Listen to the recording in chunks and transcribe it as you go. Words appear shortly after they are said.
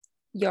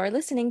You're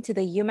listening to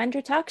the You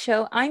Mentor Talk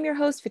Show. I'm your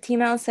host,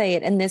 Fatima El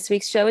Sayed, and this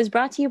week's show is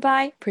brought to you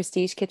by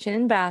Prestige Kitchen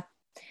and Bath.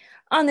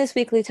 On this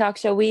weekly talk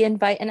show, we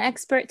invite an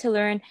expert to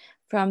learn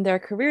from their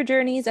career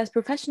journeys as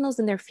professionals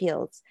in their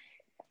fields.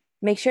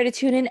 Make sure to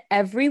tune in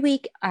every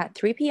week at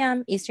 3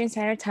 p.m. Eastern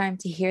Standard Time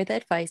to hear the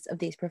advice of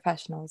these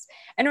professionals.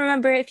 And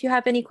remember, if you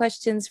have any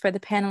questions for the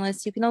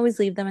panelists, you can always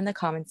leave them in the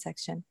comments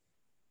section.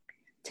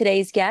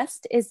 Today's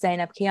guest is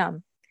Zainab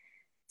Kiyam.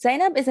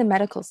 Zainab is a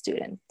medical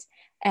student.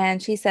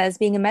 And she says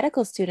being a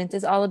medical student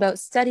is all about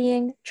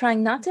studying,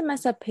 trying not to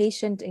mess up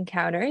patient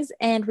encounters,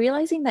 and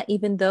realizing that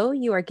even though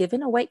you are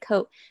given a white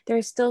coat, there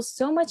is still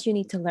so much you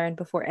need to learn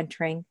before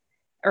entering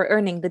or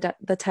earning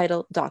the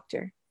title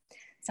doctor.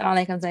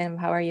 Assalamu alaikum, Zainab.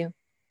 How are you?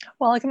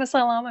 Walaikum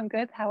assalam. I'm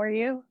good. How are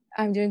you?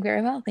 I'm doing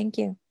very well. Thank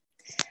you.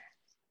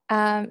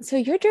 So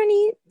your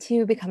journey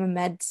to become a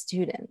med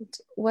student,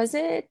 was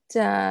it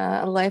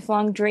a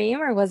lifelong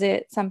dream or was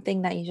it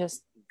something that you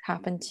just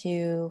happened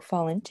to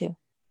fall into?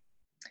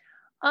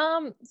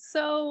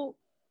 So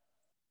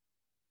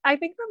I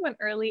think from an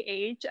early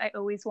age, I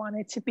always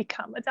wanted to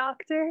become a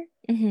doctor.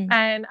 Mm-hmm.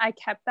 And I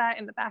kept that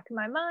in the back of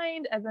my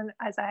mind. And then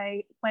as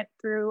I went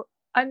through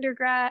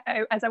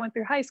as I went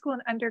through high school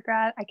and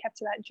undergrad, I kept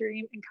to that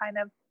dream and kind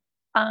of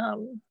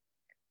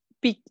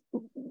be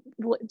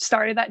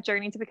started that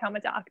journey to become a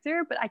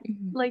doctor. But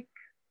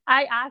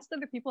I asked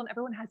other people, and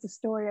everyone has a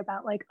story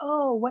about like,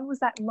 oh, when was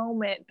that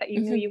moment that you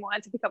knew you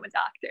wanted to become a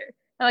doctor?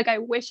 And like, I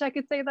wish I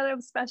could say that it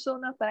was special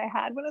enough that I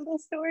had one of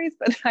those stories,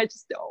 but I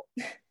just don't.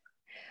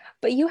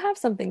 But you have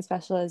something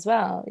special as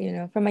well. You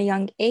know, from a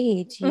young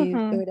age, you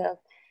sort of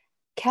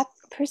kept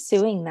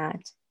pursuing that.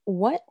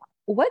 What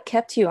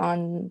kept you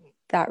on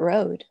that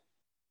road?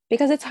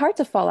 Because it's hard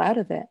to fall out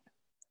of it.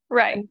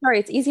 Right. I'm sorry,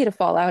 it's easy to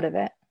fall out of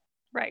it.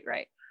 Right.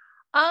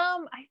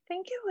 I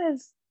think it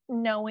was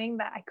knowing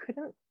that I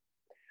couldn't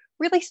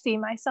really see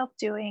myself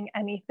doing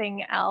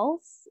anything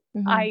else.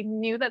 Mm-hmm. I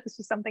knew that this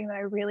was something that I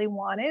really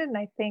wanted, and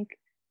I think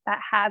that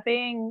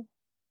having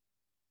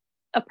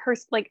a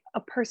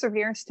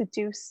perseverance to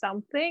do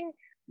something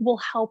will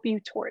help you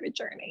toward a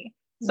journey.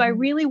 So I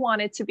really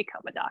wanted to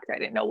become a doctor. I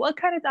didn't know what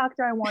kind of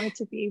doctor I wanted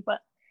to be, but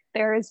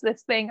there is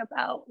this thing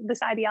about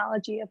this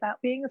ideology about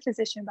being a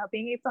physician, about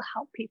being able to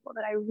help people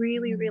that I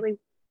really, really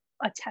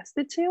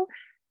attested to.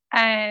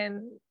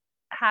 And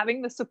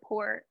having the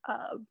support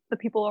of the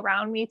people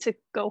around me to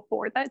go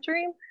forward that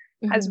dream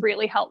has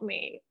really helped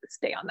me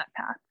stay on that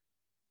path.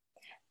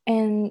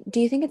 And do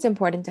you think it's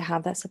important to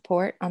have that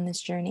support on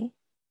this journey?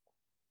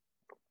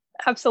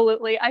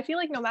 Absolutely. I feel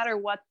like no matter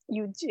what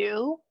you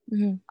do,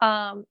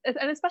 and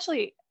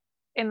especially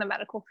in the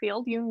medical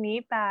field, you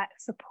need that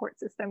support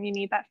system. You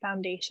need that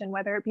foundation,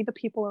 whether it be the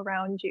people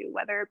around you,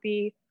 whether it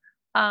be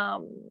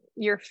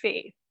your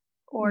faith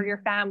or your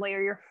family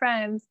or your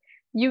friends.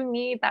 You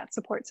need that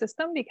support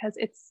system because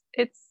it's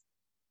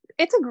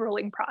a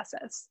grueling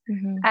process,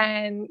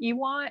 and you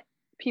want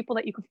people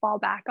that you can fall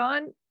back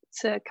on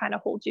to kind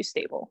of hold you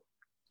stable.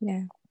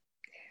 Yeah.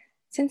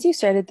 Since you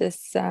started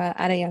this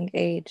at a young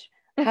age,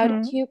 how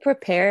did you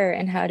prepare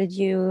and how did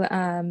you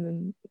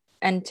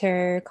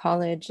enter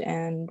college,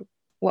 and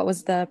what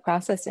was the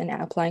process in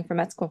applying for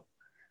med school?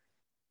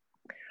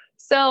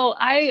 So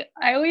I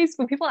always,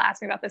 when people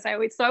ask me about this, I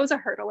was a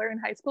hurdler in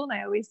high school,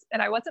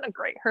 and I wasn't a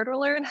great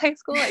hurdler in high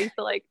school. I used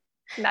to like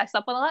mess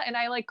up a lot, and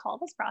I like call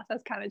this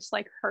process kind of just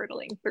like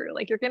hurdling through.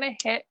 Like you're gonna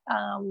hit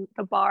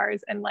the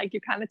bars and like you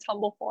kind of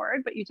tumble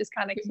forward, but you just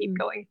kind of keep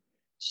going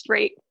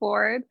straight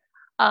forward.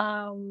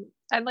 And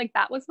like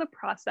that was the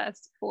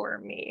process for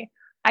me.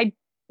 I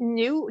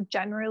knew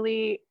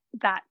generally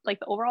that like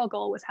the overall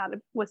goal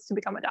was to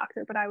become a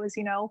doctor, but I was,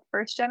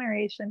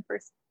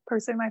 first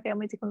person in my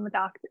family to become a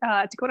doctor,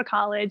 to go to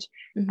college,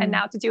 and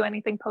now to do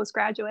anything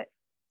postgraduate.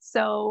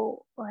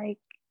 So like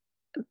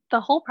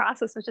the whole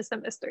process was just a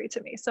mystery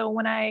to me. So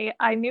when I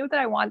knew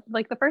that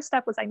the first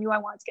step was I knew I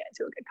wanted to get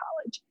into a good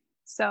college.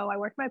 So I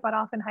worked my butt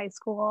off in high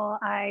school.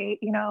 I,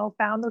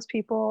 found those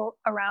people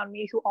around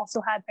me who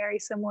also had very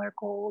similar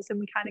goals, and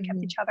we kind of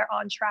kept each other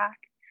on track.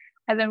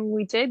 And then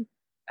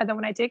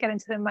when I did get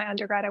into my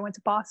undergrad, I went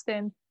to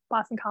Boston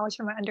College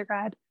for my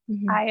undergrad.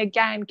 I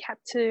again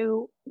kept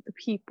to the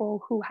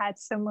people who had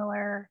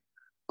similar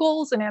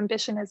goals and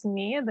ambition as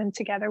me. And then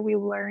together we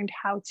learned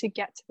how to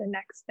get to the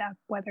next step,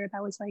 whether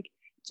that was like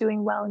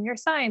doing well in your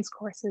science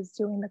courses,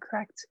 doing the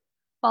correct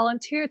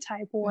volunteer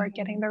type work,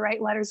 getting the right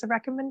letters of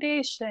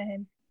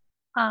recommendation.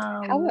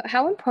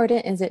 How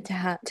important is it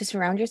to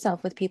surround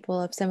yourself with people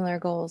of similar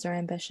goals or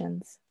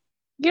ambitions?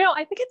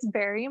 I think it's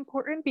very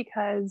important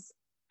because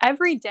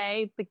every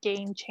day the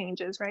game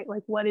changes, right?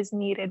 Like what is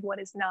needed, what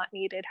is not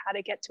needed, how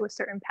to get to a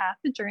certain path.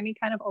 The journey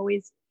kind of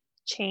always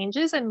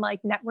changes, and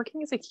like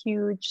networking is a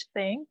huge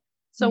thing.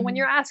 So when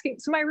you're asking,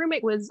 so my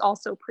roommate was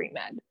also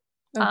pre-med,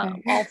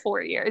 all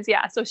 4 years.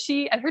 Yeah. So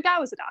and her dad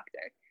was a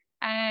doctor,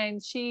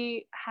 and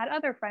she had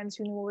other friends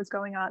who knew what was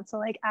going on. So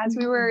like as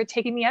we were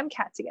taking the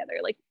MCAT together,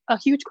 like a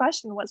huge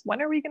question was,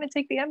 when are we going to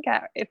take the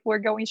MCAT? If we're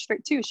going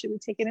straight to, should we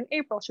take it in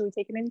April? Should we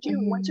take it in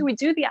June? When should we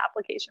do the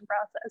application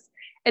process?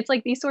 It's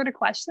like these sort of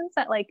questions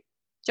that like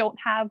don't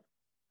have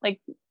like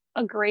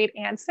a great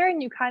answer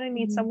and you kind of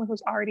need Mhm. someone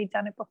who's already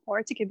done it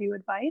before to give you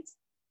advice.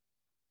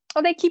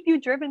 Oh, they keep you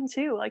driven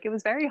too. Like it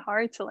was very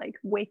hard to like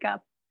wake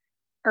up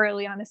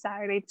early on a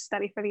Saturday to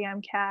study for the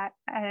MCAT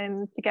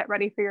and to get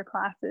ready for your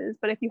classes.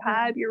 But if you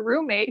Yeah. had your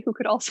roommate who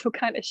could also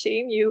kind of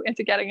shame you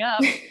into getting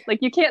up, like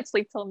you can't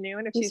sleep till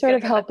noon if You she's sort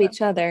of getting up at help the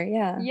each other.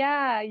 Yeah.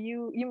 yeah,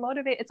 you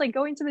motivate. It's like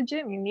going to the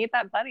gym. You need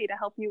that buddy to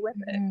help you with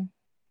it. Mhm.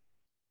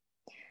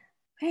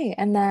 Hey,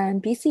 and then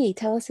BC,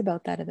 tell us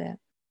about that a bit.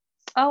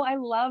 Oh, I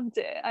loved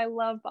it. I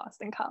love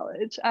Boston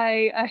College.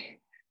 I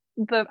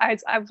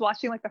was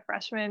watching like the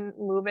freshmen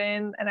move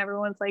in and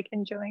everyone's like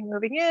enjoying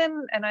moving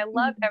in and I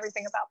loved Mhm.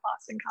 everything about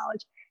Boston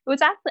College. It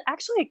was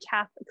actually a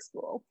Catholic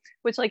school,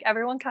 which like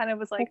everyone kind of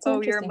was like, That's so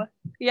 "Oh, interesting.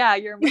 yeah,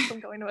 you're a Muslim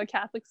going to a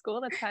Catholic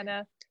school." That's kind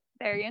of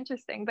very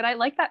interesting. But I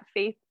like that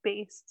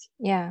faith-based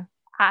Yeah.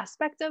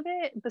 aspect of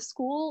it. The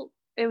school,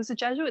 it was a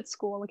Jesuit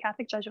school, a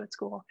Catholic Jesuit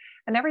school,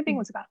 and everything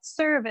was about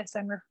service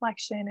and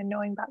reflection and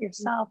knowing about Mhm.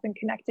 yourself and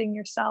connecting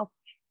yourself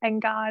and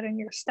God and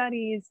your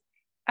studies.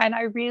 And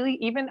I really,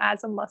 even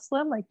as a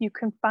Muslim, like you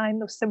can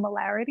find those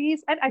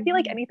similarities. And I feel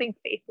like Mhm. anything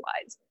faith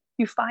wise,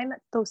 you find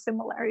that those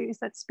similarities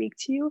that speak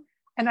to you.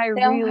 And I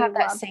They all really have that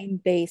love same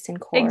base and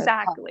core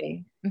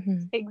exactly, probably.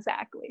 Hmm.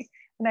 exactly.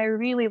 And I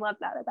really love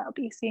that about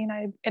BC.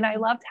 And I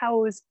loved how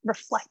it was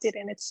reflected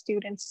in its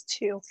students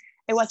too.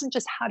 It wasn't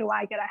just how do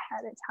I get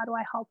ahead, it's how do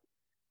I help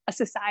a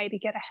society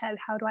get ahead?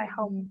 How do I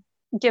help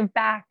Hmm. give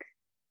back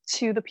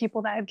to the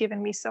people that have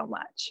given me so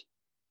much?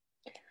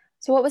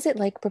 So what was it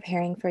like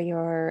preparing for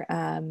your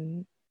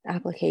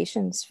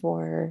applications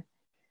for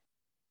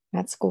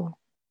med school?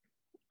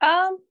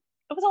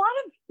 It was a lot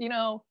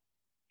of,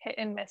 hit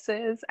and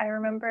misses. I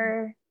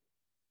remember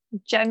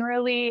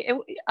generally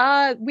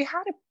we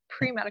had a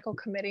pre-medical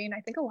committee, and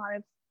I think a lot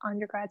of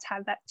undergrads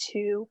have that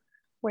too,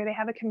 where they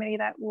have a committee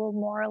that will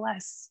more or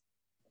less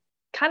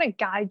kind of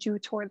guide you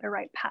toward the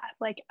right path.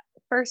 Like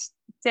first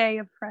day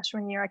of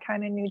freshman year, I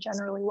kind of knew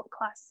generally what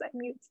classes I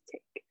needed to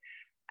take.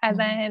 And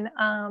Mhm.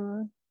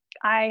 then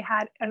I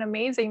had an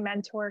amazing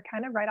mentor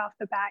kind of right off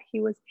the bat.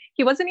 He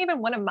wasn't even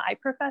one of my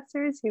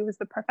professors. He was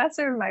the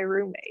professor of my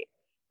roommate,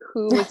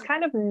 who was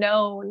kind of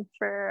known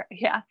for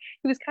he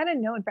was kind of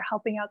known for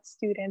helping out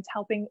students,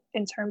 helping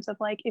in terms of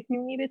like if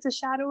you needed to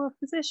shadow a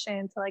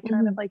physician to like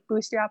kind of Mhm. like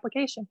boost your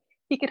application,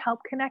 he could help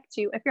connect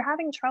you. If you're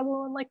having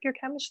trouble in like your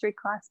chemistry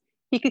class,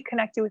 he could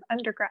connect you with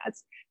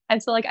undergrads.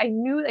 And so like I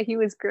knew that he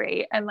was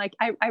great. And like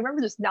I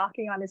remember just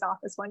knocking on his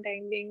office one day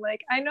and being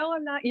like, I know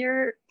I'm not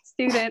your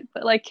student,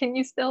 but like can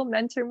you still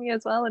mentor me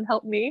as well and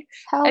help me?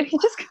 And Help. he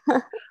just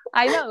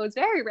I know it was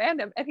very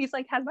random. And he's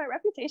like, has my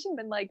reputation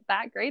been like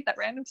that great that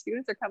random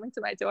students are coming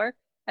to my door?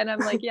 And I'm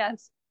like,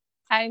 yes.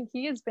 And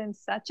he has been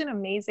such an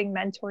amazing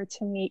mentor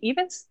to me.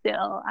 Even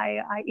still,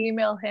 I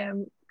email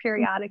him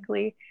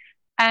periodically.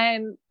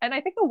 And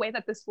I think the way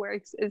that this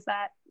works is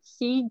that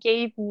he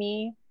gave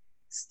me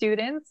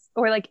students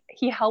or like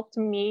he helped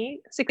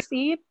me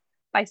succeed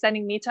by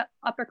sending me to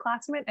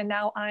upperclassmen and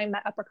now I'm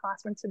that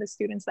upperclassman to the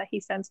students that he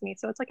sends me.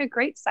 So it's like a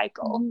great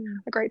cycle, Mhm.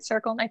 a great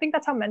circle. And I think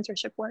that's how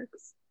mentorship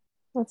works.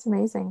 That's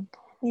amazing.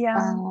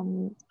 Yeah.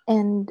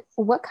 And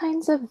what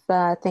kinds of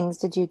things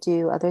did you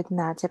do other than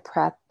that to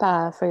prep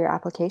for your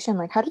application?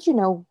 Like, how did you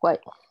know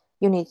what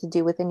you need to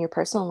do within your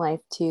personal life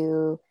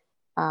to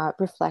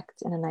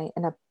reflect in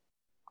a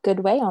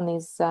good way on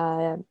these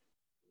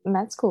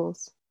med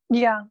schools?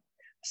 Yeah.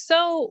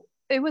 So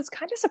it was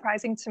kind of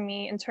surprising to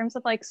me in terms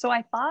of like, so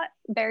I thought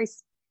very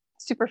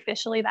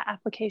superficially that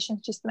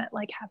applications just meant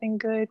like having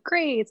good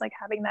grades, like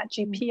having that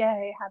Mhm.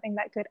 GPA, having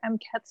that good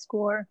MCAT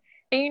score,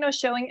 and,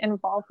 showing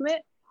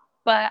involvement.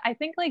 But I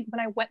think like when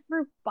I went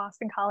through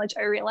Boston College,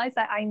 I realized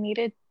that I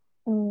needed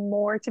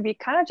more to be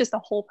kind of just a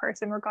whole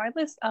person,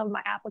 regardless of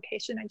my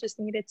application. I just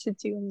needed to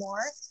do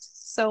more.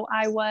 So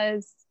I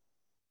was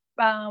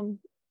um,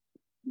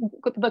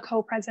 the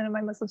co-president of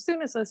my Muslim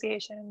Student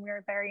Association. We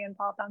were very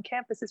involved on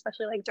campus,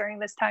 especially like during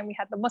this time we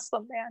had the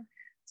Muslim ban.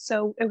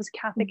 So it was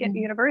Catholic Mhm.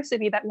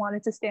 university that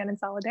wanted to stand in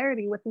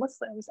solidarity with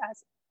Muslims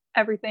as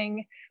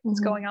everything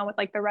was Mhm. going on with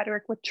like the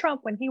rhetoric with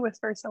Trump when he was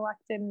first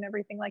elected and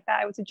everything like that.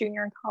 I was a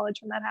junior in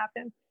college when that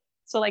happened.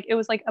 So like it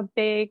was like a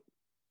big,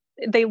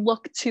 they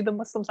looked to the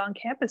Muslims on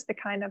campus to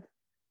kind of,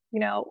 you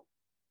know,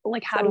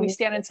 like how do Show we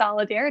stand in initiative.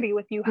 solidarity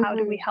with you? How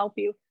do we Mhm. help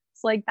you?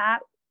 So like that,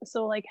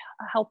 so like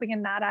helping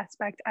in that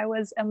aspect. I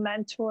was a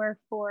mentor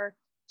for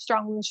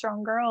Strong Women,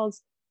 Strong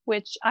Girls,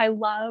 which I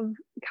love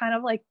kind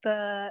of like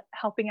the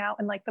helping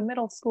out in like the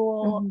middle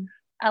school, Mhm.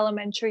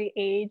 elementary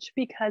age,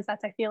 because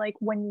that's I feel like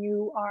when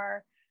you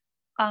are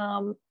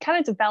kind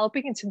of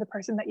developing into the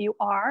person that you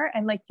are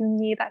and like you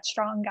need that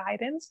strong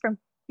guidance from,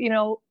 you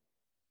know,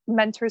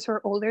 mentors who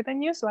are older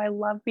than you. So I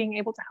love being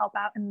able to help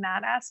out in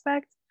that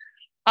aspect.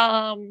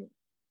 Um,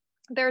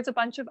 there's a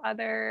bunch of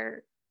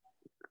other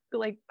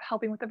like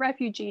helping with the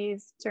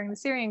refugees during the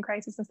Syrian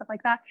crisis and stuff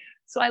like that.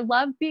 So I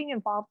love being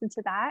involved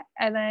into that.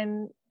 And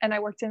I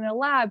worked in a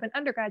lab in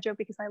undergraduate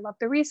because I love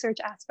the research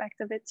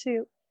aspect of it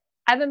too.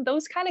 And then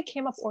those kind of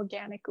came up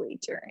organically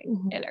during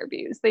Mm-hmm.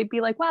 interviews. They'd be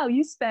like, wow,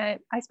 I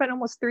spent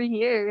almost 3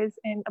 years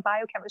in a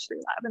biochemistry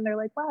lab. And they're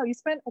like, wow, you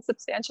spent a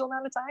substantial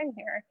amount of time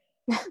here.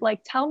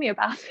 Like, tell me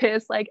about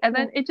this. Like, and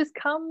then it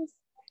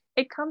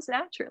comes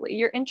naturally.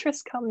 Your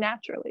interests come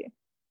naturally.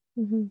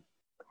 Mm-hmm.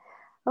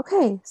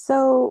 Okay,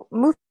 so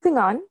moving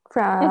on Mm-hmm.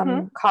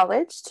 from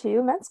college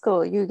to med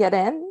school, you get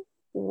in.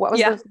 What was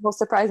Yeah. the most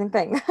surprising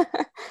thing?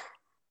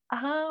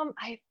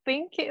 I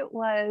think it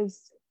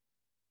was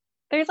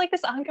there's like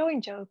this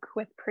ongoing joke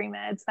with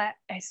pre-meds that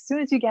as soon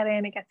as you get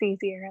in, it gets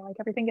easier. Like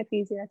everything gets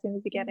easier as soon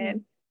as you get Mhm.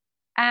 in.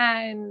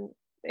 And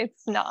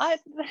it's not.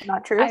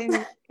 Not true.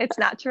 It's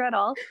not true at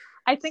all.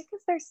 I think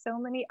because there's so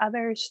many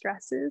other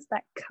stresses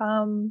that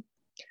come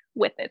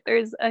with it.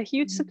 There's a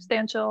huge Mhm.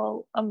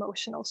 substantial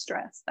emotional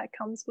stress that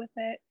comes with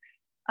it.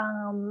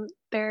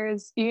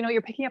 There's,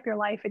 you're picking up your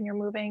life and you're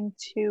moving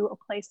to a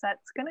place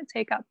that's going to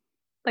take up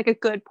like a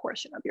good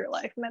portion of your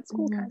life. Med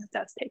school Mhm. kind of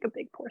does take a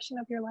big portion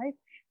of your life.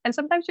 And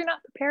sometimes you're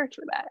not prepared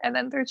for that. And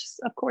then there's just,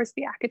 of course,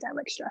 the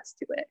academic stress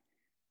to it.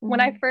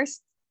 When I Mhm.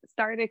 first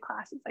started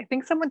classes, I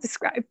think someone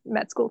described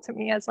med school to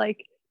me as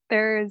like,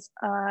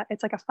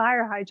 it's like a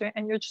fire hydrant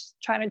and you're just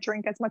trying to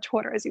drink as much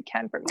water as you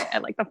can from it.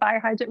 And like the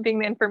fire hydrant being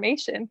the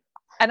information.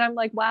 And I'm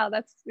like, wow,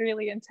 that's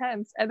really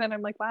intense. And then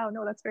I'm like, wow,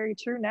 no, that's very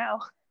true now.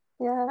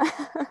 Yeah.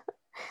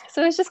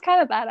 So it's just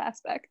kind of that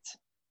aspect.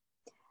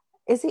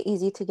 Is it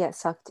easy to get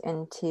sucked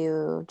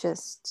into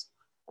just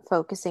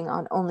focusing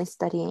on only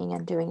studying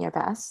and doing your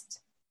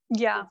best,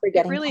 Yeah, it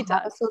forgetting to really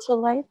have a does.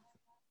 social life?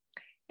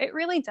 It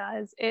really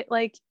does. It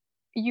like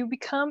you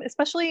become,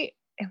 especially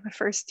in the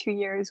first 2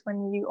 years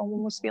when you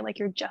almost feel like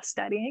you're just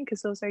studying,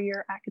 because those are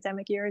your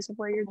academic years of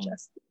where you're Mhm.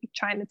 just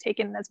trying to take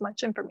in as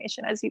much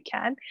information as you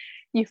can.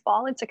 You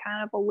fall into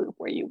kind of a loop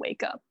where you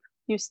wake up,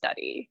 you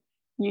study,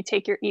 you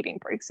take your eating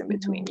breaks in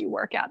between, Mhm. you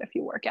work out if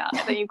you work out,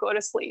 and then you go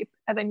to sleep,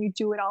 and then you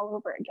do it all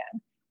over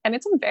again. And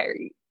it's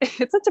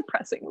a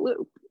depressing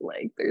loop.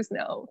 Like there's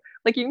no,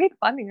 like you need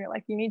fun in your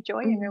life, you need joy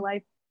in your Mhm.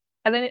 life.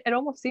 And then it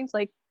almost seems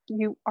like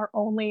you are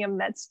only a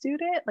med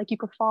student, like you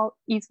could fall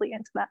easily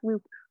into that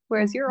loop.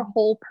 Whereas you're a Mhm.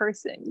 whole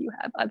person, you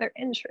have other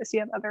interests, you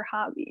have other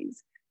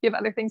hobbies, you have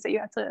other things that you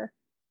have to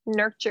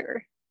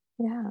nurture.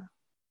 Yeah.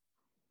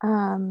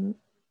 Um,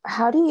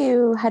 how do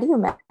you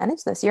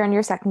manage this? You're in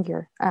your second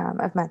year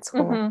of med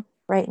school Mm-hmm.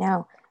 right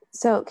now.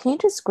 So can you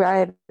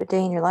describe a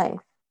day in your life?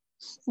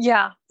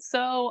 Yeah.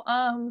 So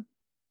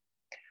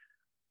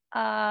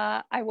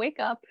I wake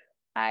up.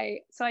 I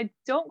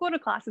don't go to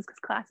classes because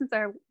classes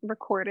are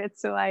recorded.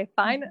 So I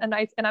find Mhm. a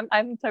nice, and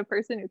I'm the type of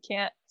person who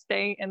can't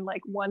stay in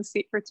like one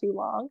seat for too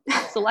long.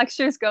 So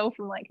lectures go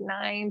from like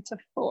 9 to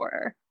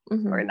 4 or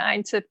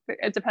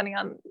Mhm. depending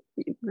on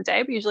the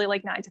day, but usually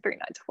like 9 to 3,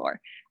 9 to 4.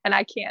 And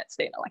I can't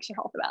stay in a lecture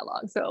hall for that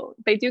long. So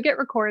they do get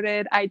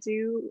recorded. I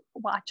do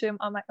watch them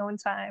on my own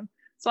time.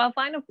 So I'll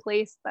find a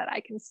place that I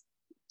can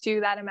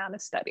do that amount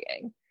of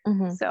studying.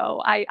 Mhm.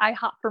 So I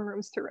hop from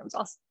rooms to rooms.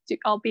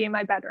 I'll be in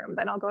my bedroom,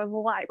 then I'll go to the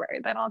library,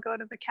 then I'll go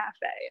to the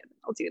cafe, and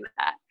I'll do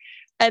that.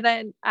 And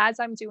then as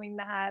I'm doing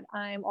that,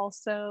 I'm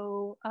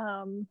also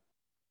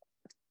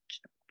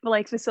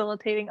like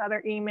facilitating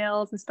other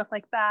emails and stuff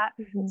like that.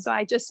 Mhm. So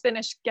I just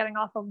finished getting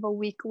off of a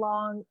week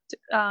long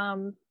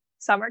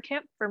summer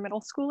camp for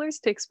middle schoolers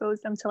to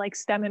expose them to like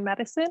STEM and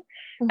medicine.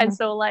 And Mhm.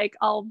 so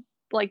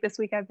like this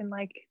week I've been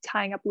like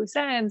tying up loose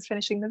ends,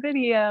 finishing the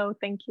video,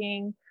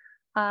 thanking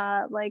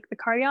like the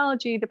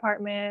cardiology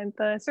department,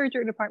 the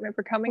surgery department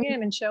for coming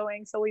in and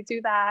showing. So we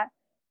do that.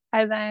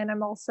 And then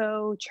I'm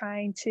also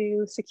trying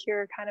to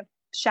secure kind of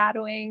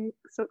shadowing.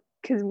 So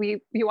because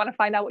we you want to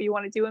find out what you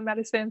want to do in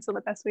medicine. So the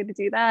best way to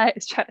do that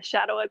is try to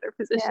shadow other Yeah.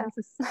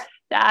 physicians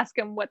to ask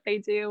them what they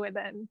do and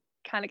then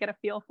kind of get a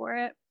feel for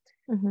it.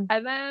 Mhm.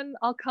 And then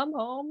I'll come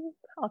home,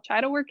 I'll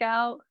try to work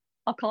out,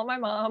 I'll call my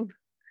mom,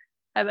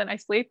 and then I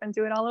sleep and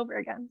do it all over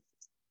again.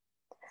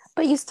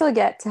 But you still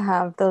get to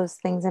have those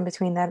things in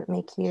between that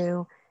make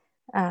you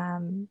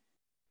um,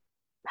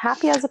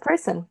 happy as a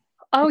person.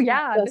 Oh It's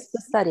not yeah, just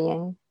the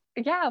studying.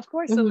 yeah, of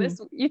course. So Hmm.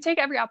 this you take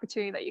every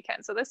opportunity that you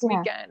can. So this Yeah.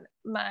 weekend,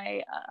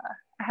 my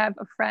I have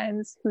a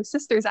friend whose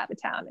sister's out of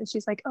town, and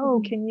she's like, "Oh,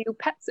 Mhm. can you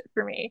pet sit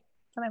for me?"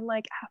 And I'm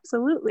like,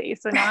 "Absolutely."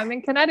 So now I'm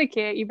in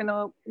Connecticut, even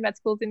though med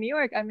school's in New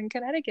York. I'm in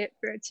Connecticut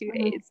for 2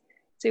 days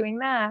doing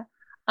that.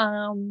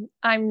 I'm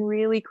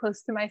really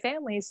close to my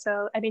family,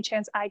 so any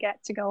chance I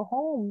get to go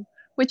home,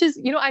 which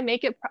is, I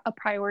make it a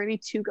priority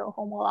to go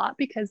home a lot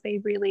because they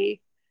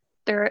really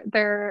they're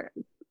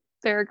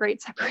they're a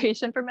great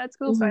separation from med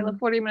school. So I live Hmm.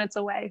 40 minutes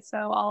away. So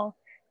I'll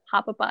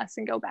hop a bus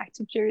and go back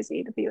to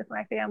Jersey to be with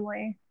my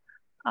family.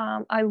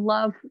 I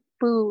love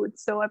food.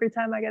 So every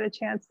time I get a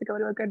chance to go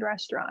to a good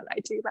restaurant,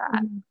 I do that.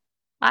 Hmm.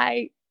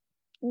 I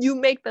you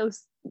make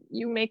those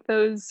you make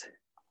those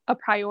a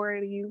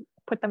priority. You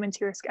put them into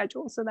your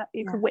schedule so that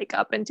you Yeah. could wake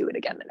up and do it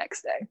again the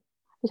next day.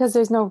 Because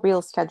there's no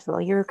real schedule.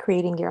 You're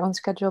creating your own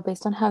schedule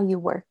based on how you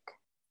work.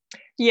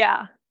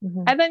 Yeah.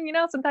 Hmm. And then,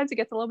 sometimes it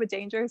gets a little bit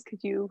dangerous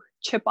because you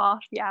chip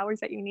off the hours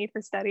that you need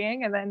for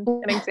studying, and then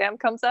an exam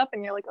comes up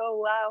and you're like, oh,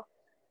 wow.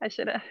 I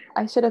should have.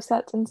 I should have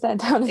sat down and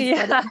studied.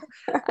 Yeah,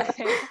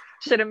 I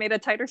should have made a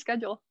tighter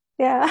schedule.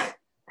 Yeah.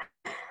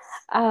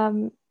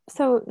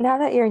 So now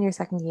that you're in your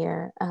second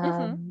year,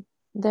 Hmm.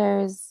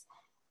 there's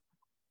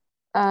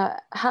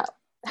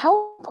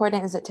how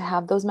important is it to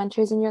have those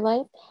mentors in your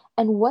life?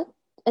 And what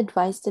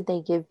advice did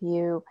they give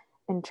you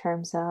in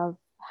terms of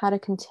how to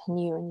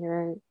continue in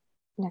your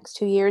next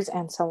 2 years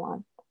and so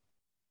on?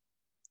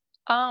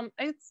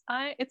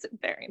 It's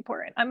very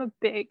important. I'm a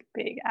big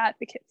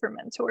advocate for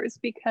mentors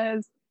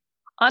because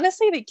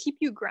honestly, they keep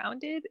you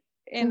grounded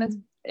in a,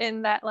 Mhm.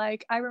 in that.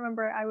 Like, I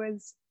remember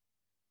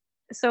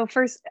so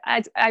first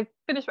I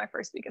finished my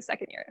first week of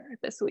second year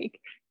this week,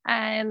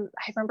 and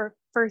I remember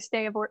first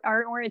day of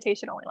our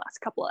orientation only lasts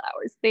a couple of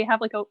hours. They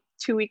have like a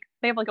 2 week,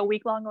 they have like a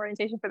week long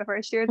orientation for the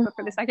first years, but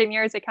for the second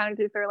years they kind of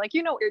do, they're like,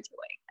 you know what you're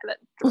doing, and then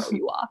throw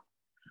you off.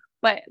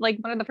 But like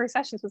one of the first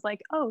sessions was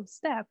like, oh,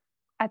 step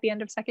at the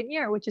end of second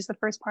year, which is the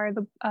first part of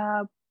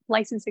the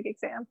licensing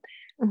exam.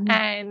 Mhm.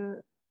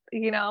 And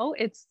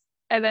it's,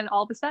 and then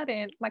all of a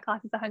sudden my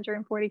class is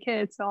 140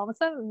 kids, so all of a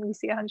sudden you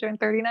see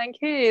 139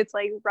 kids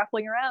like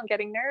ruffling around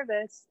getting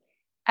nervous,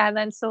 and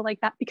then so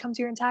like that becomes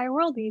your entire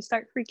world and you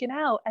start freaking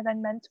out, and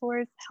then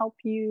mentors help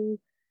you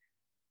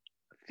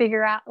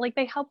figure out, like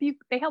they help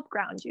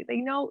ground you,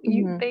 they know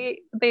you, Mhm.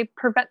 they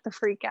prevent the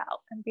freak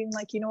out and being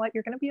like, you know what,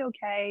 you're going to be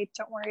okay,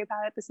 don't worry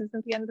about it, this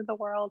isn't the end of the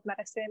world,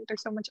 medicine,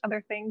 there's so much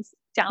other things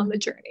down the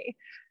Mhm. journey.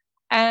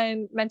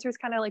 And mentors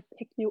kind of like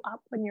pick you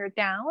up when you're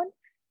down,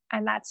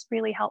 and that's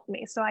really helped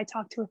me. So I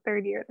talked to a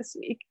third year this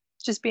week,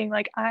 just being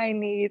like, I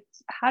need,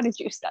 how did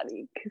you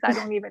study, because I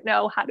don't even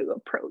know how to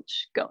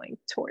approach going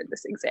toward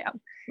this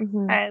exam.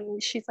 Mhm.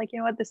 And she's like, you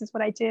know what, this is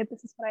what I did,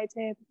 this is what I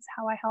did, this is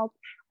how I helped.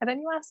 And then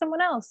you ask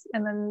someone else,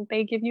 and then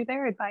they give you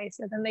their advice,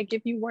 and then they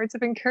give you words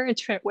of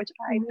encouragement, which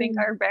I think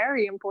Mhm. are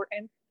very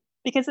important,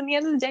 because in the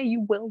end of the day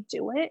you will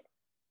do it.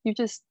 You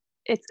just,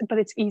 it's, but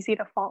it's easy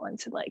to fall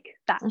into like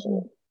that Mhm.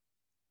 hole.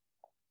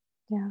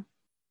 Yeah.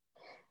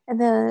 And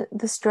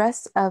the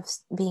stress of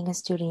being a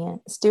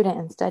student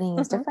and studying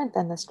is Mm-hmm. different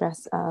than the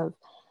stress of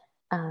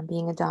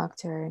being a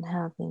doctor and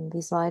having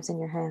these lives in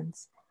your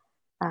hands.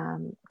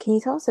 Can you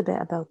tell us a bit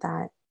about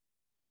that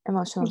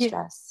emotional Yeah.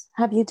 stress?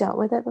 Have you dealt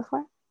with it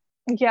before?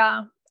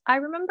 Yeah, I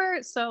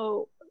remember.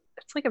 So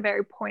it's like a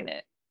very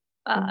poignant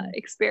Mm-hmm.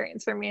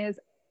 experience for me. Is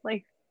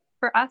like,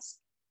 for us,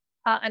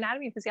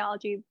 anatomy and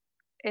physiology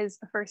is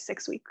the first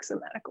 6 weeks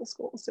of medical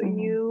school. So Mm-hmm.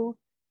 you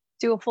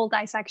do a full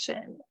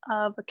dissection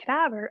of a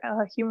cadaver,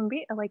 a human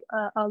being, like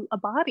a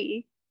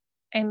body,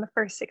 in the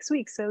first 6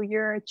 weeks. So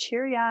you're a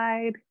cheery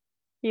eyed,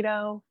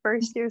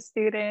 first year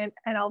student,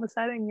 and all of a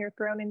sudden you're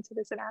thrown into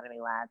this anatomy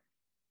lab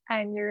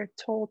and you're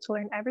told to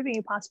learn everything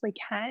you possibly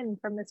can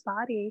from this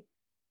body.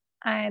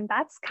 And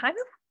that's kind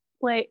of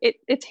like,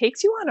 it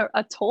takes you on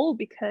a toll,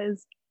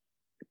 because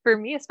for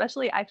me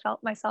especially, I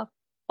felt myself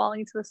falling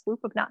into this loop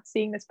of not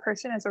seeing this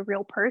person as a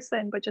real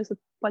person, but just a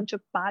bunch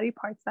of body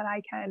parts that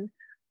I can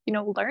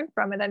learn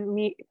from, and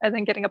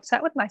then getting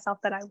upset with myself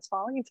that I was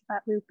falling into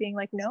that loop, being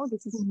like, no,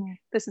 Mm-hmm.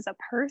 this is a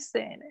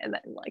person, and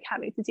then like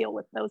having to deal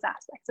with those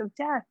aspects of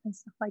death and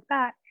stuff like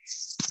that.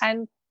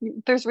 And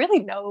there's really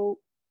no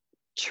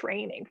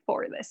training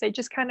for this. They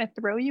just kind of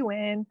throw you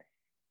in.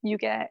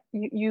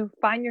 You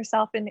find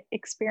yourself in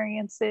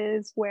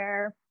experiences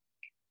where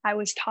I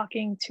was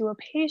talking to a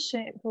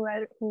patient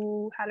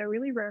who had a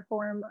really rare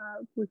form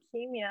of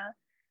leukemia,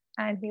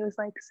 and he was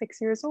like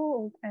 6 years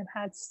old and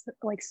had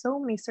like so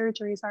many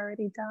surgeries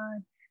already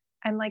done,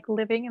 and like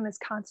living in this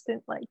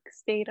constant like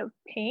state of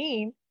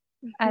pain.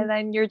 Mm-hmm. And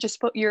then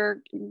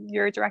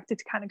you're directed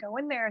to kind of go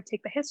in there,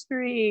 take the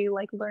history,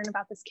 like learn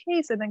about this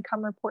case, and then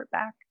come report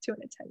back to an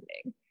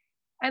attending.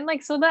 And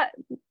like, so that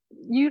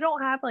you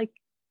don't have like,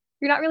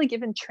 you're not really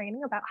given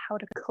training about how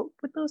to cope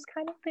with those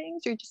kind of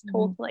things. You're just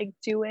told Mm-hmm. to like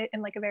do it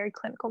in like a very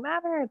clinical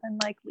manner and then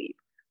like leave.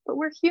 But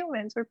we're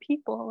humans, we're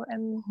people,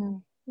 and Mm-hmm.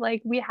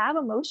 like we have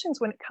emotions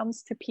when it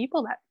comes to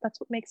people. That's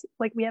what makes,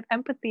 like, we have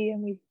empathy,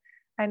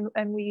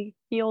 and we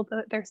feel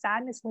their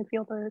sadness, and we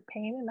feel their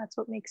pain, and that's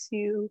what makes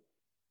you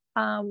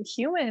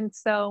human.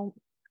 So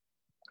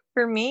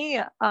for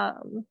me,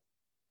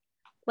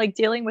 like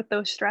dealing with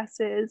those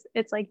stresses,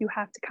 it's like you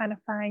have to kind of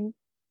find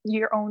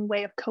your own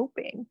way of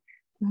coping.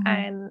 Mm-hmm.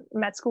 And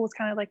med school was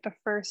kind of like the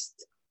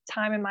first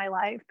time in my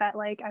life that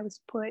like I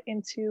was put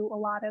into a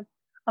lot of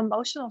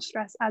emotional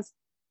stress, as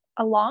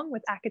along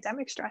with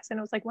academic stress, and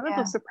it was like one of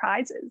those Yeah.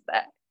 surprises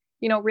that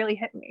really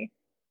hit me.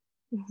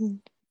 Mm-hmm.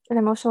 And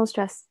emotional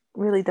stress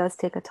really does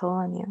take a toll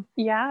on you.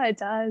 Yeah, it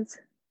does.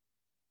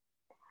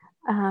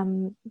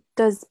 Um,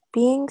 does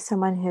being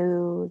someone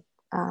who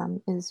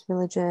is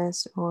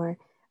religious or Mhm.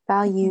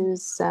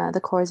 values the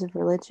cores of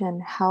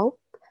religion help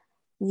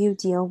you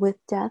deal with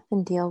death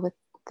and deal with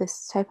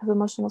this type of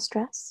emotional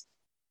stress?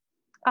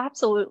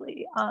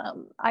 Absolutely.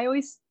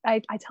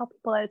 I tell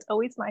people that it's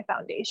always my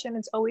foundation.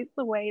 It's always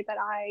the way that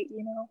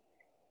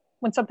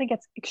when something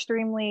gets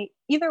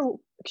either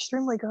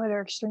extremely good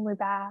or extremely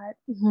bad,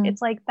 Mm-hmm.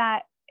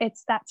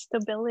 it's that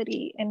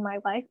stability in my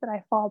life that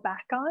I fall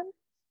back on.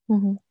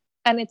 Mm-hmm.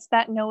 And it's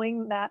that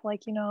knowing that,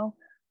 like,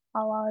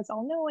 Allah is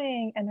all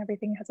knowing and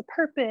everything has a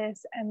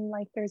purpose, and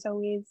like there's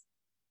always,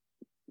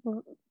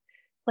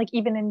 like,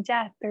 even in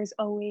death there's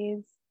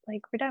always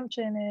like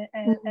redemption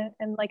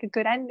and like a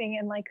good ending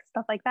and like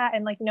stuff like that,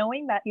 and like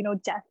knowing that, you know,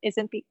 death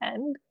isn't the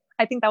end.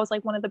 I think that was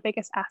like one of the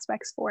biggest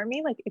aspects for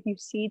me, like if you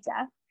see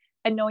death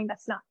and knowing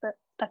that's not the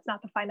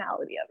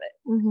finality of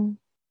it.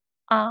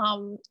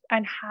 Mm-hmm.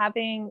 And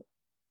having,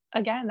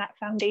 again, that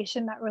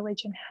foundation that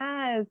religion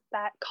has,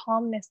 that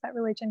calmness that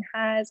religion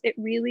has, it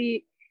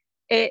really,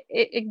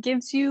 it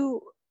gives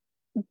you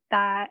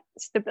that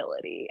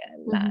stability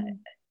and that Mm-hmm.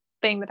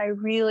 thing that I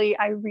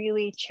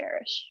really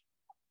cherish.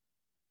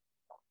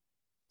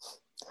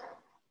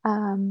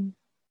 Um,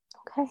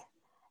 okay.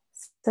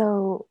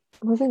 So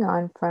moving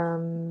on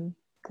from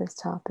this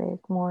topic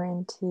more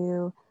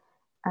into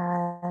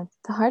the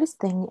hardest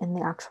thing in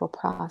the actual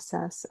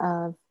process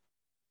of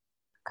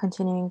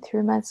continuing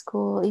through med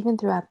school, even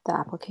throughout the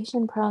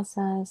application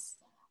process.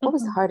 What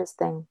was the Mm-hmm. hardest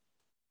thing?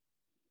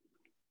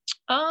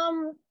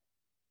 um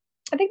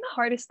I think the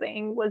hardest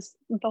thing was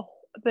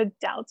the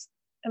doubts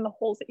and the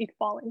holes that you'd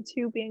fall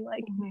into, being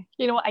like, Mm-hmm.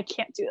 you know what, I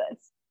can't do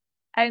this.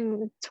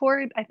 And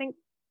toward, I think,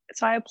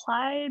 so I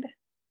applied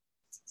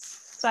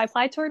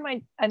toward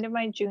my end of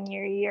my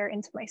junior year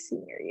into my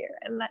senior year,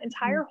 and that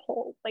entire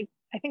whole, like,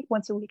 I think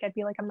once a week I'd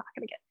be like, I'm not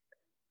gonna get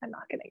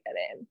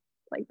in.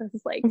 Like, this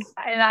is like,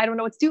 and I don't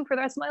know what to do for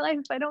the rest of my life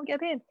if I don't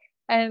get in.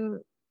 And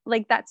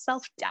like that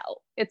self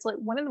doubt, it's like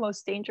one of the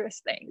most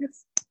dangerous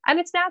things. And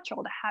it's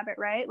natural to have it,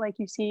 right? Like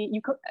you see,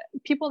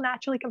 people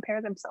naturally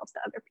compare themselves to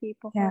other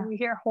people, Yeah. and you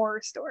hear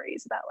horror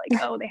stories about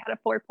like, oh, they had a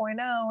 4.0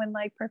 and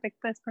like perfect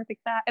this,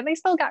 perfect that, and they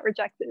still got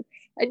rejected.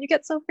 And you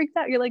get so freaked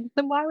out. You're like,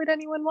 then why would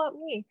anyone want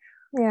me?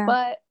 Yeah.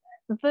 But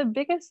the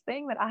biggest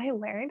thing that I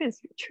learned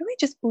is truly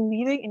just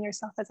believing in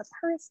yourself as a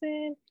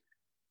person,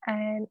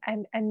 and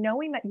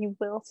knowing that you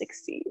will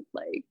succeed.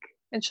 Like,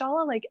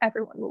 inshallah, like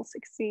everyone will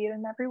succeed,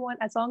 and everyone,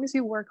 as long as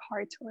you work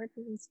hard towards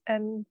this,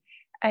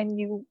 and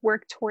you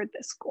work toward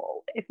this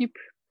goal, if you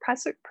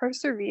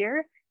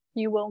persevere,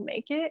 you will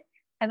make it.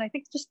 And I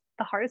think just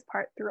the hardest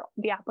part through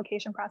the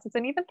application process,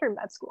 and even through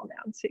med school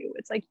now too,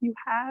 it's like you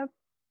have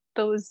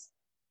those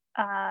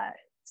uh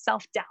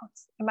self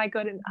doubts. Am I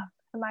good enough?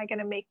 Am I going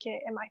to make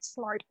it? Am I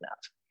smart enough?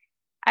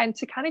 And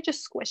to kind of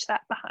just squish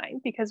that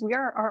behind, because we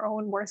are our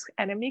own worst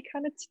enemy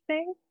kind of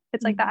thing.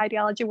 It's like the Mhm.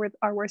 ideology, we're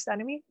our worst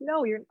enemy.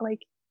 No, you're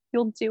like,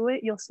 you'll do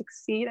it, you'll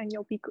succeed, and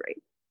you'll be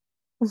great.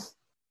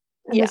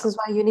 And Yeah. this is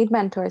why you need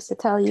mentors to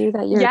tell you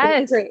that you're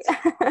going to be Yes.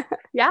 great.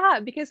 Yeah.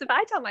 Because if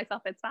I tell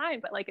myself it's fine,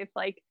 but like if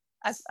like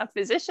a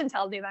physician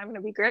tells me that I'm going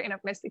to be great and I'm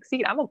going to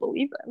succeed, I'm going to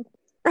believe them.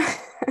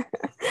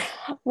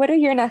 What are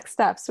your next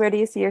steps? Where do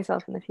you see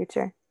yourself in the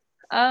future?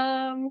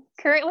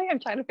 Currently I'm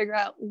trying to figure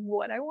out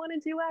what I want to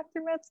do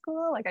after med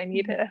school. Like I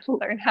need Mhm. to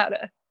learn how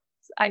to,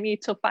 I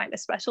need to find a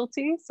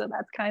specialty. So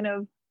that's kind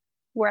of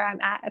where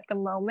I'm at the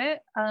moment.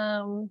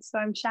 So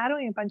I'm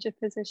shadowing a bunch of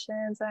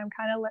physicians, and I'm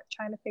kind of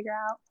trying to figure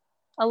out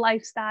a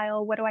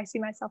lifestyle. What do I see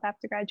myself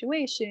after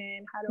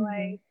graduation? How do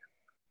Mhm.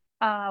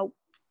 uh,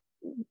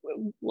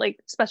 like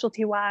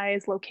specialty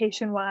wise,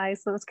 location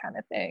wise, those kind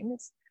of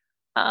things.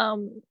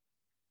 Um,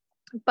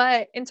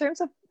 but in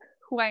terms of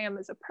who I am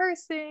as a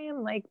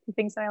person, like the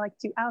things that I like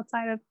to do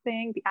outside of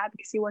thing, the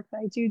advocacy work that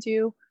I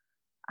do,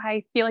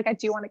 I feel like I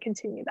do want to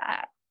continue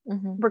that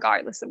Mhm.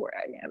 regardless of where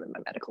I am in my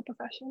medical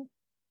profession.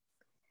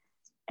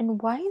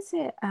 And why is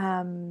it,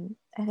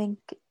 I think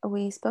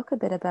we spoke a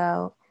bit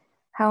about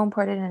how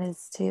important it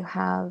is to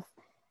have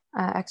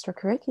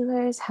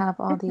extracurriculars, have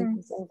all Mm-hmm.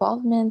 these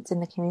involvements in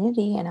the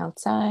community and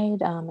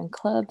outside, and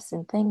clubs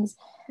and things.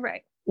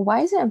 Right.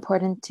 Why is it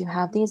important to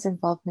have these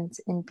involvements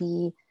and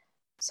be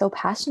so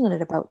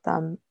passionate about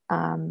them?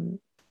 And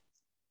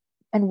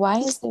why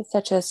is there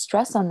such a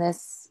stress on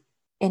this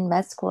in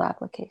med school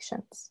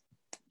applications?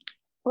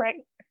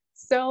 Right.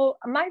 So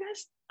my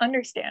best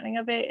understanding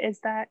of it is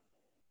that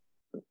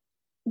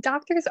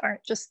doctors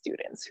aren't just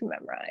students who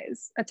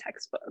memorize a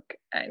textbook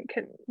and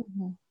can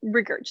Mhm.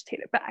 regurgitate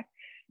it back.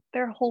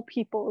 They're whole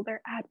people,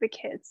 they're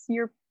advocates.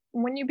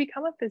 When you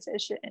become a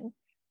physician,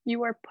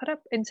 you are put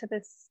up into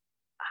this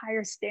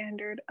higher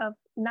standard of,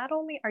 not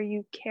only are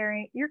you're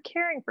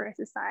caring for a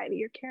society,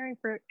 you're caring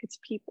for its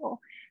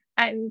people.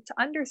 And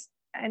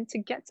to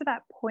get to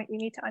that point, you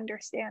need to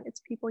understand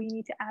its people, you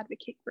need to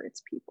advocate for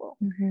its people.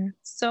 Mhm.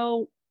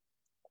 So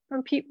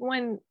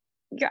when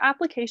your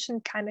application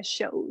kind of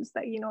shows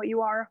that, you know,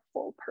 you are a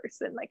full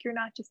person, like you're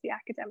not just the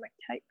academic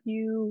type,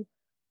 you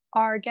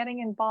are getting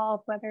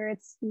involved, whether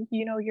it's,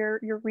 you know, your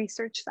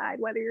research side,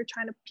 whether you're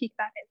trying to pique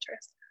that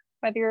interest,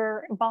 whether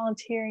you're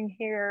volunteering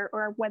here,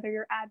 or whether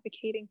you're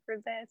advocating for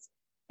this.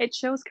 It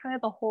shows kind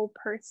of the whole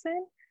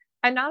person.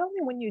 And not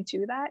only when you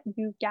do that,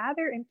 you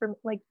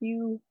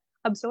you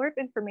absorb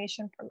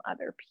information from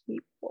other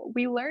people.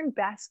 We learn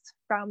best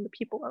from the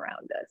people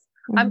around us.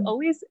 I'm Mhm.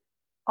 always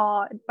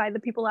awed by the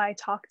people I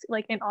talk to,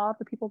 like in awe of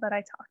the people that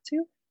I talk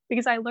to,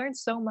 because I learned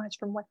so much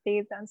from what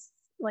they've done,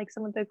 like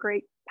some of the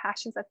great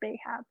passions that they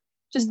have.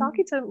 Just Mhm.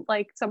 talking to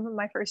like some of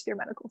my first year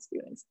medical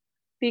students,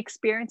 the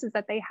experiences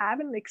that they have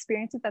and the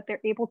experiences that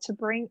they're able to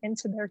bring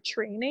into their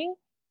training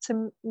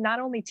to not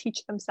only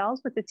teach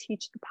themselves but to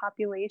teach the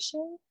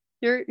population.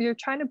 You're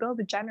trying to build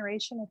a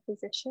generation of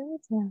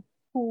physicians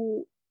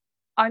who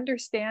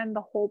understand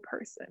the whole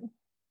person.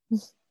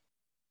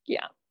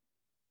 Yeah.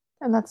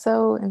 And that's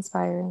so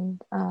inspiring.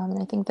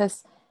 And I think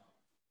this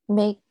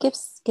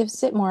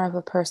gives it more of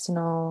a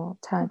personal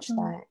touch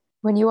that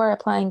when you are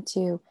applying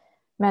to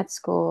med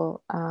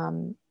school,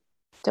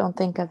 don't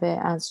think of it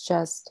as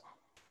just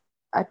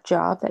a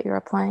job that you're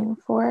applying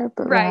for,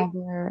 but Right.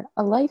 rather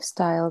a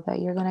lifestyle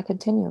that you're going to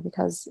continue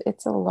because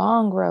it's a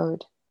long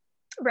road.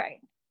 Right.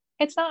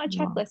 It's not a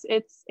Long. checklist.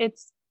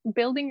 It's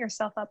building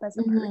yourself up as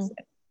a person.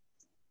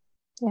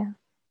 Yeah.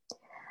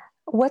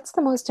 What's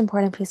the most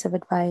important piece of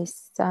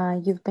advice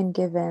you've been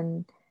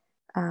given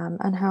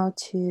on how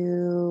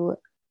to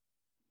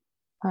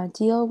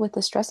deal with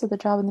the stress of the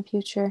job in the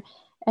future,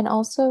 and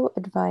also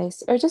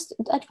advice, or just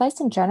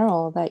advice in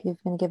general that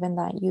you've been given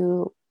that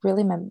you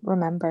really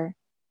remember?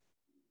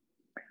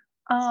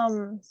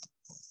 Um,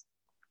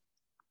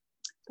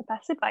 the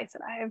best advice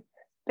that I've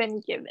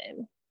been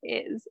given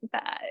is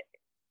that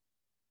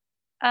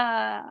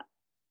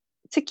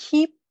to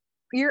keep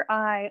your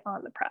eye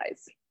on the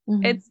prize.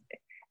 Mm-hmm.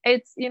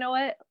 It's you know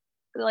what,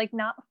 like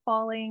not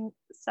falling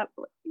stuff.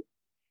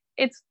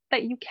 It's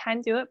that you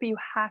can do it, but you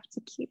have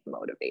to keep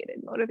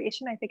motivated.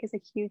 Motivation, I think, is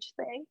a huge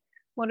thing.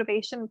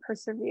 Motivation and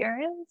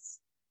perseverance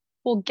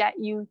will get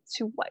you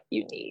to what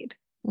you need.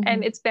 And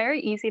Mm-hmm. it's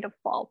very easy to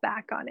fall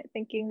back on it,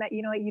 thinking that,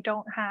 you know, you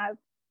don't have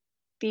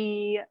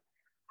the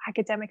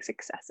academic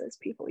success as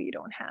people, you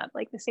don't have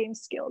like the same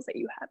skills that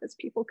you have as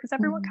people, because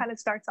everyone Mm-hmm. kind of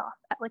starts off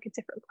at like a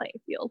different playing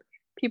field.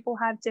 People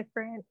have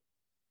different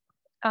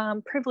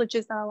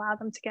privileges that allow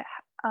them to get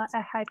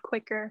ahead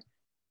quicker,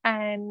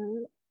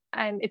 and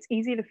it's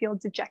easy to feel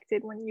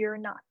dejected when you're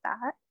not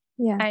that.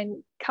 Yeah.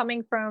 And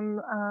coming from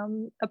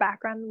a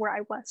background where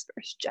I was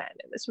first gen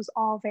and this was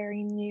all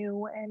very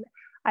new, and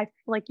I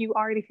like you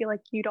already feel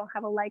like you don't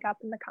have a leg up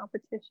in the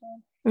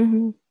competition.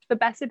 Mm-hmm. The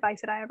best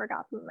advice that I ever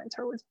got from a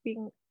mentor was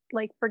being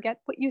like, forget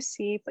what you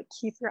see, but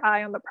keep your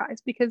eye on the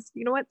prize, because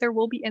you know what, there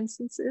will be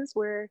instances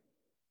where,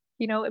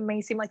 you know, it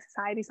may seem like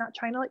society's not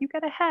trying to let you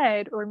get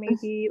ahead, or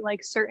maybe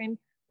like certain,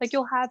 like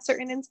you'll have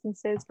certain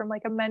instances from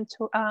like a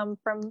mentor,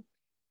 from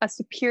a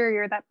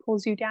superior that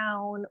pulls you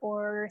down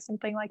or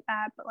something like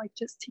that. But like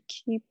just to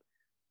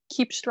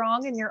keep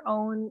strong in your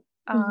own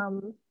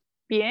Mm-hmm.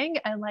 being,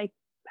 and like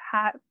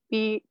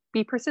be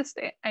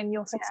persistent, and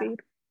you'll Yeah. succeed.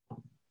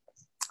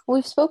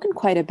 We've spoken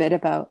quite a bit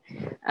about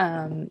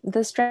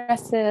the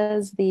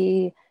stresses,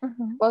 the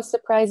Mm-hmm. most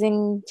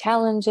surprising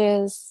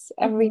challenges,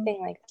 Mm-hmm.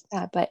 everything like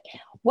that. But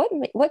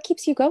what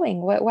keeps you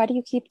going? Why do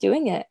you keep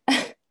doing it?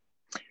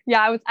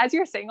 Yeah, I was, as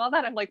you're saying all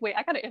that, I'm like, wait,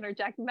 I gotta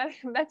interject.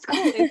 Med school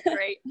is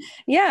great.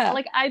 Yeah.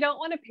 Like, I don't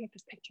want to paint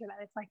this picture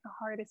that it's like the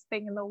hardest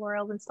thing in the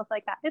world and stuff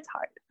like that. It's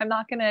hard. I'm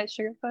not gonna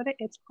sugarcoat it.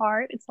 It's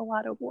hard. It's a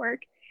lot of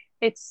work.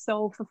 It's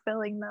so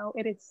fulfilling though.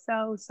 It is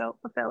so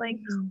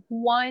fulfilling. Mm-hmm.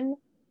 One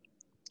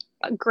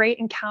a great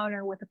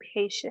encounter with a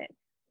patient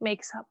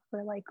makes up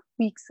for like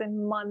weeks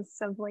and months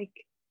of like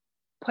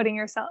putting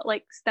yourself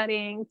like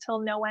studying till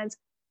no end.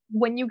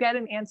 When you get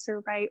an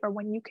answer right, or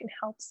when you can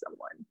help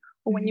someone,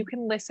 or when you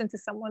can listen to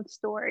someone's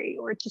story,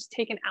 or just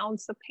take an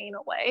ounce of pain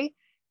away,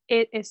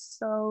 it is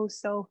so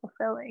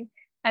fulfilling.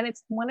 And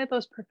it's one of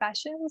those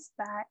professions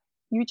that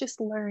you just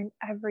learn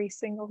every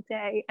single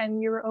day, and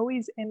you're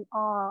always in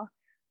awe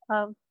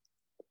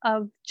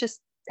of just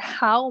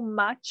how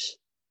much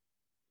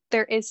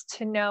there is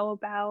to know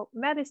about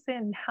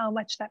medicine, how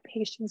much that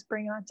patients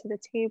bring onto the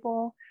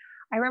table.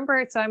 I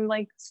remember, so I'm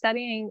like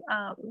studying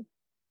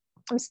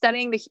I'm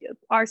studying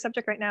our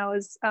subject right now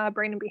is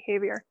brain and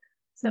behavior.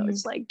 So Mm-hmm.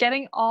 it's like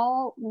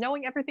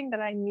knowing everything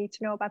that I need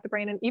to know about the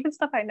brain, and even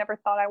stuff I never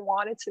thought I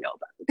wanted to know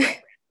about the brain.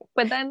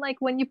 But then like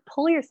when you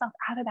pull yourself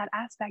out of that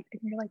aspect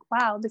and you're like,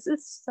 wow, this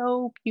is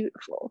so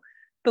beautiful.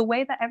 The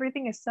way that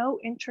everything is so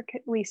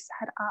intricately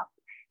set up.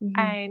 Mm-hmm.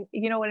 And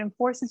you know, it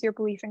enforces your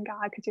belief in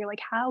God, because you're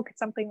like, how could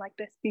something like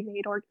this be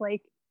made? Or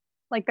like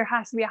there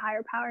has to be a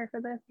higher power for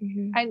this.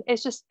 Mm-hmm. And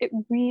it's just it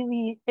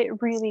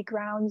really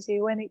grounds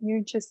you, and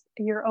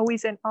you're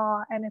always in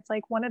awe. And it's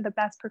like one of the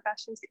best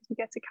professions, because you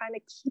get to kind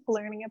of keep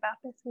learning about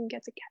this, and you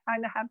get to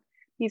kind of have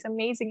these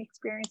amazing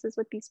experiences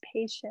with these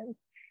patients.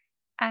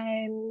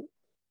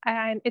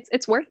 and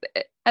it's worth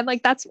it. And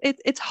like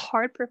it's a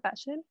hard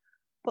profession,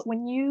 but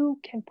when you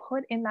can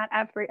put in that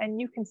effort and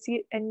you can see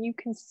it, and you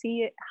can see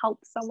it help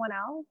someone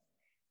else,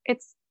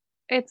 it's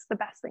it's the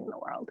best thing in the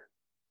world.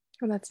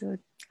 Well, that's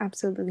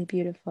absolutely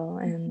beautiful.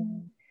 Mm-hmm.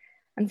 And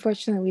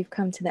unfortunately, we've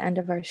come to the end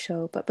of our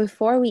show. But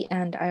before we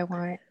end, I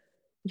want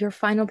your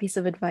final piece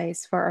of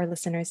advice for our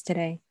listeners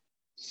today.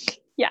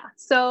 Yeah,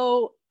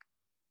 so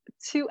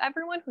to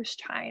everyone who's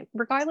trying,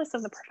 regardless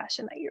of the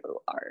profession that you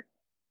are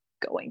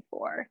going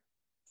for,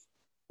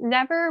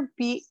 never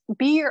be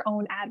your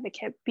own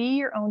advocate, be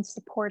your own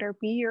supporter,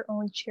 be your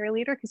own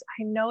cheerleader, because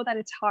I know that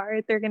it's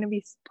hard. There are going to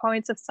be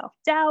points of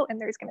self-doubt, and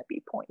there's going to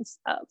be points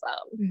of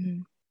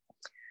Mm-hmm.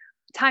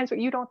 times where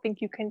you don't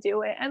think you can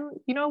do it. And,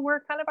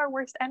 we're kind of our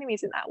worst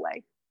enemies in that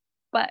way.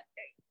 But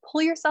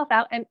pull yourself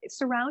out and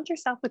surround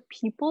yourself with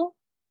people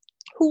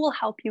who will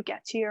help you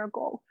get to your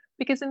goal.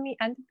 Because in the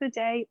end of the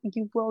day,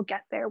 you will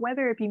get there,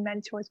 whether it be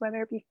mentors,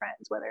 whether it be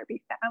friends, whether it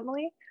be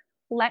family.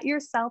 Let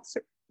yourself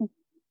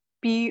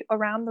be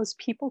around those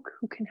people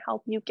who can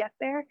help you get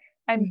there,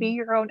 and be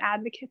your own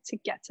advocate to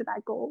get to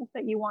that goal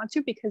that you want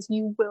to, because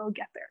you will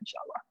get there,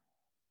 inshallah.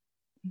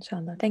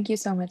 Inshallah. Thank you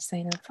so much,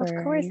 Zainab, for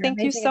Of course. your Thank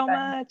you amazing so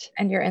advice much.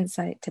 and your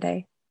insight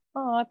today.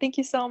 Oh, thank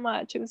you so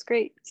much. It was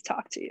great to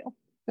talk to you.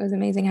 It was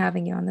amazing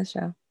having you on the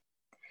show.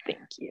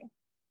 Thank you.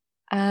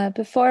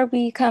 Before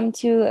we come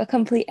to a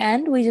complete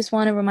end, we just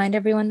want to remind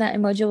everyone that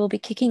Umoja will be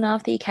kicking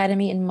off the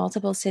academy in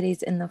multiple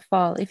cities in the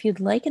fall. If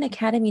you'd like an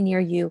academy near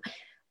you,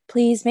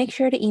 please make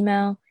sure to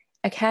email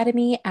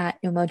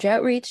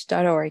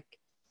academy@umojooutreach.org.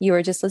 You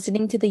are just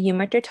listening to the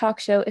UMentor Talk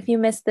Show. If you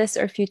missed this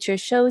or future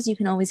shows, you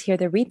can always hear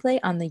the replay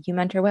on the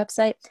UMentor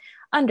website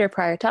under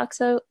prior talk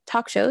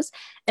shows.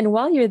 And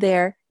while you're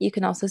there, you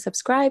can also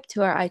subscribe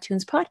to our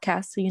iTunes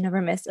podcast so you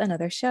never miss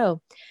another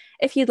show.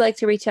 If you'd like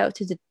to reach out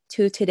to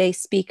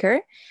today's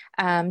speaker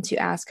to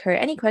ask her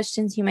any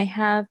questions you may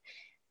have,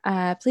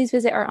 please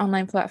visit our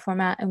online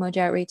platform at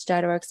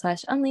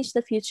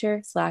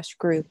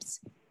umojooutreach.org/unleashthefuture/groups,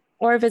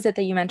 or visit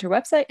the UMentor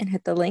website and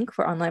hit the link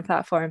for online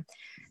platform.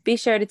 Be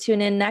sure to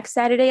tune in next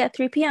Saturday at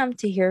 3 p.m.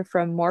 to hear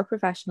from more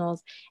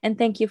professionals. And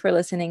thank you for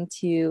listening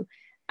to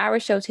our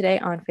show today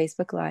on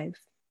Facebook Live.